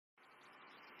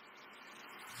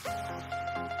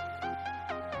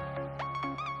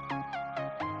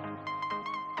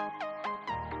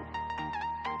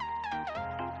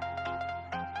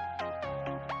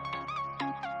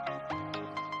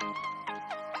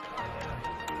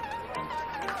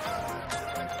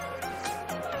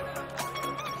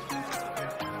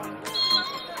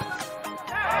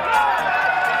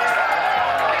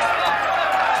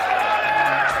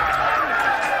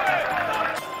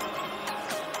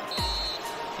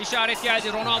İşaret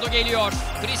geldi. Ronaldo geliyor.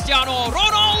 Cristiano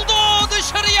Ronaldo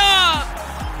dışarıya.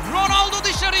 Ronaldo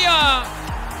dışarıya.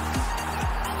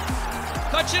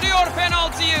 Kaçırıyor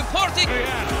penaltıyı. Portekiz.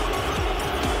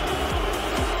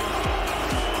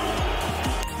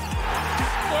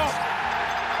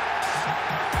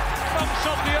 Bumps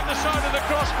off the underside of the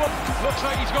cross, but looks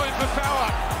like he's going for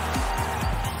power.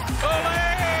 Ole!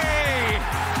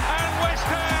 And West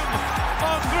Ham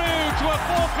are through to a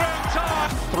fourth round tie.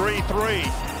 3-3.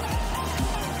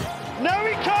 No,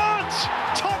 he can't!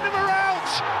 Tottenham are out!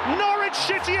 Norwich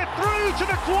City are through to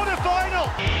the quarter-final!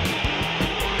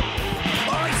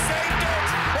 I saved it!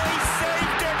 They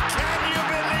saved it! Can you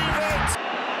believe it?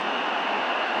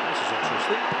 This is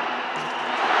interesting.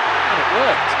 And it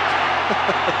worked.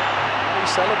 He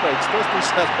celebrates, doesn't he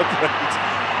celebrate?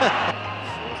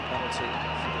 Fourth penalty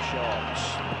for the Sharks.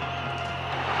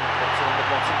 Pops in the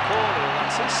bottom corner, and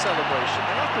that's his celebration.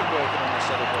 They have been working on the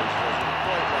celebration, hasn't it?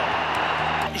 Quite well.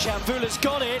 Janvula's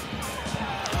got it.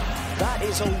 That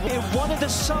is one of the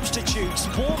substitutes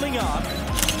warming up.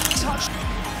 Touch.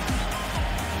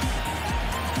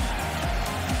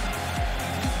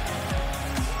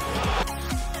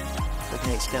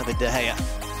 Against David De Gea.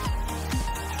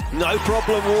 No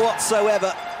problem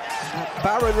whatsoever.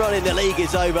 Barren run in the league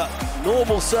is over.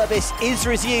 Normal service is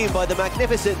resumed by the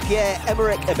magnificent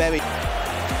Pierre-Emerick Aubameyang.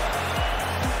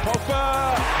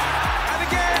 Pogba, and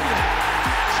again,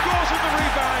 scores with the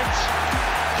rebound,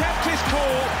 kept his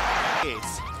cool.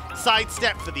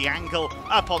 Sidestep for the angle,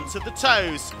 up onto the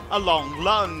toes, a long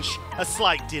lunge, a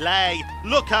slight delay,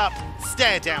 look up,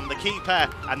 stare down the keeper,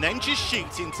 and then just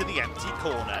shoot into the empty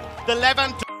corner. The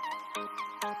Levant.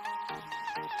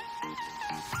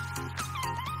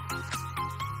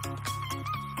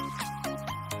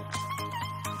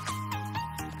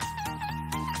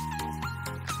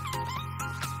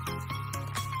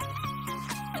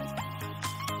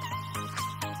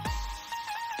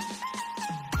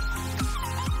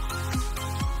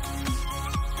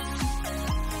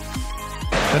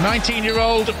 The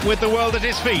 19-year-old with the world at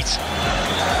his feet.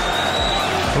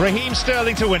 Raheem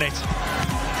Sterling to win it.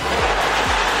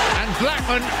 And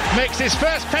Blackman makes his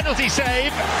first penalty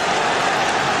save.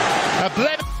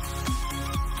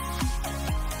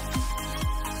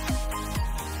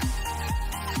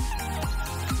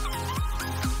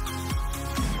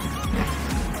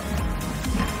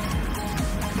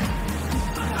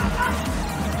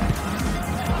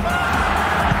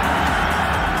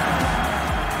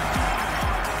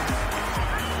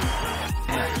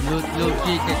ลูก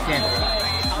ที่เจ็ด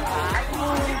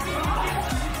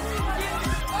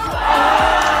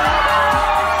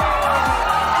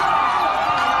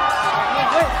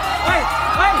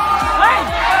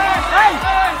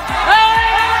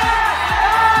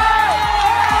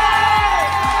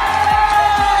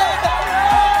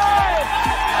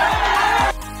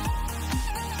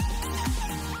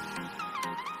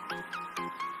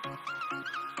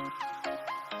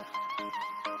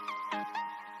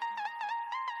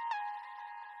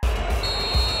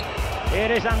It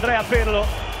is Andrea Pirlo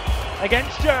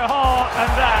against Joe Hart,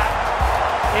 and that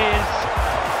is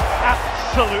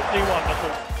absolutely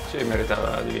wonderful. Sì,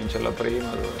 meritava di vincerla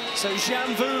prima. So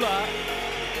Janvula,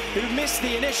 who missed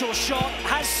the initial shot,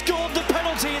 has scored the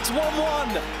penalty. It's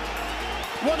 1-1.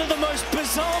 One of the most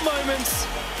bizarre moments.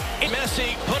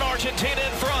 Messi put Argentina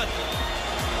in front.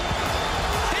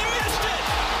 He missed it!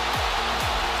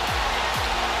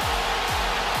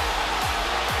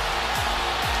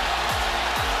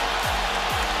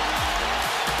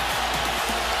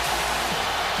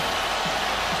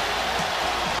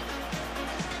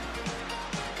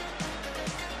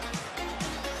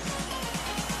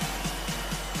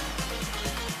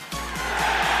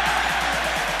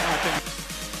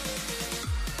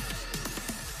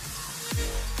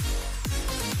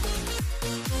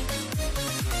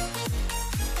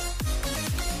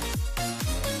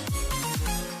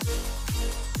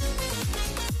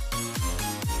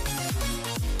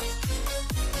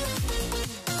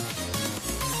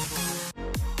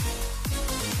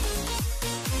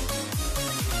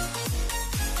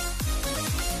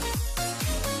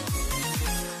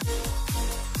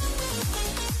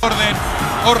 Orden,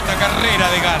 corta carrera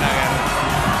de Gallagher,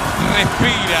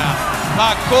 respira,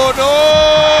 Macono.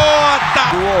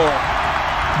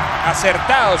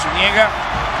 Acertado Zúñiga,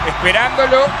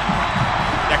 esperándolo.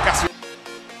 Ya casi.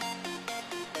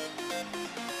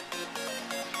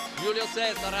 Giulio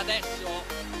Cesar adesso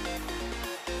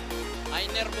a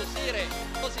innervosire.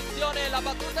 Posizione, la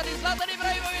battuta di Zlatan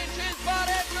Ibrahimovic, il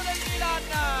pareggio del Milan.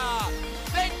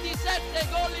 27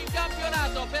 gol in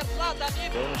campionato per Zlatan.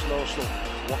 Jonas Lawson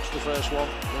watched the first one,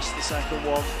 missed the second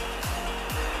one.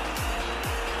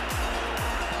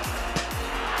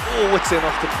 Oh, it's in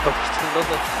off the post.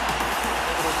 Another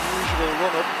unusual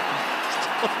run-up.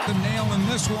 The nail in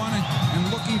this one and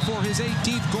looking for his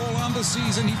 18th goal on the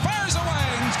season. He fires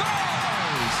away and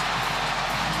scores!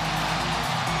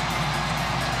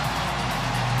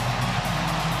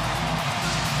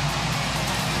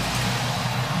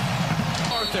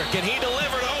 Arthur, can he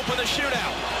deliver to open the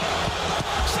shootout?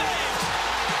 Saved!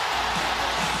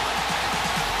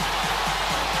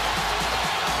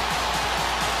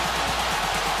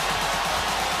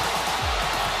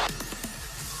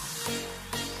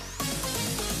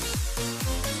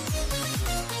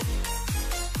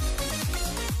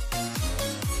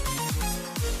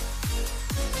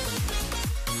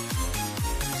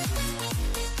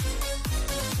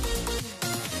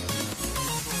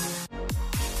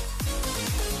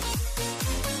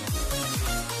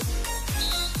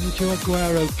 Sergio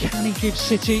Aguero, can he give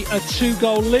City a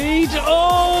 2-goal lead?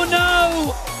 Oh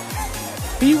no!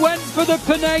 He went for the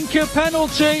Panenka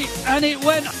penalty and it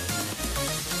went...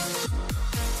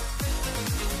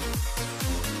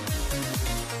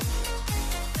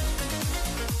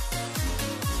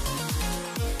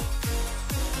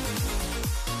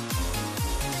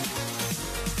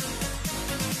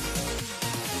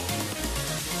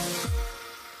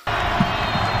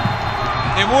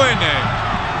 De Buene.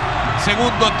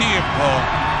 Segundo tiempo.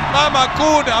 Mama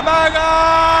Cuna,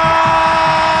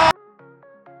 Maga.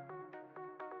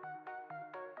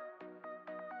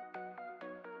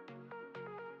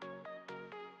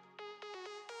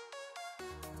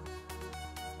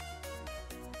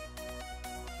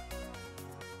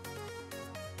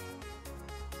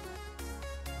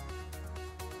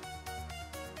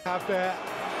 Have their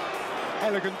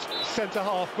elegant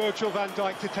centre-half, Virgil van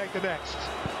Dijk, to take the next.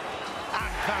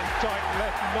 And Van Dijk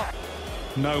left not.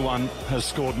 No one has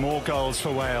scored more goals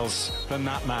for Wales than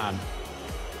that man.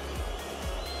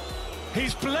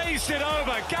 He's blazed it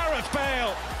over, Gareth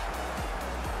Bale.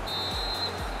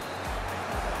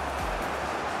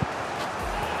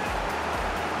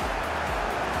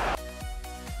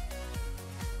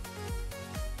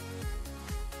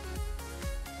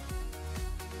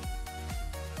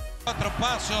 Cuatro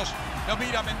pasos, lo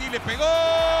mira Mendy, le pegó.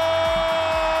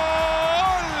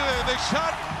 ¡Gol de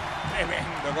Sharp!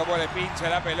 Tremendo cómo le pincha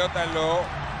la pelota, lo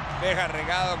deja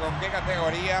regado. Con qué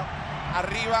categoría.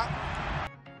 Arriba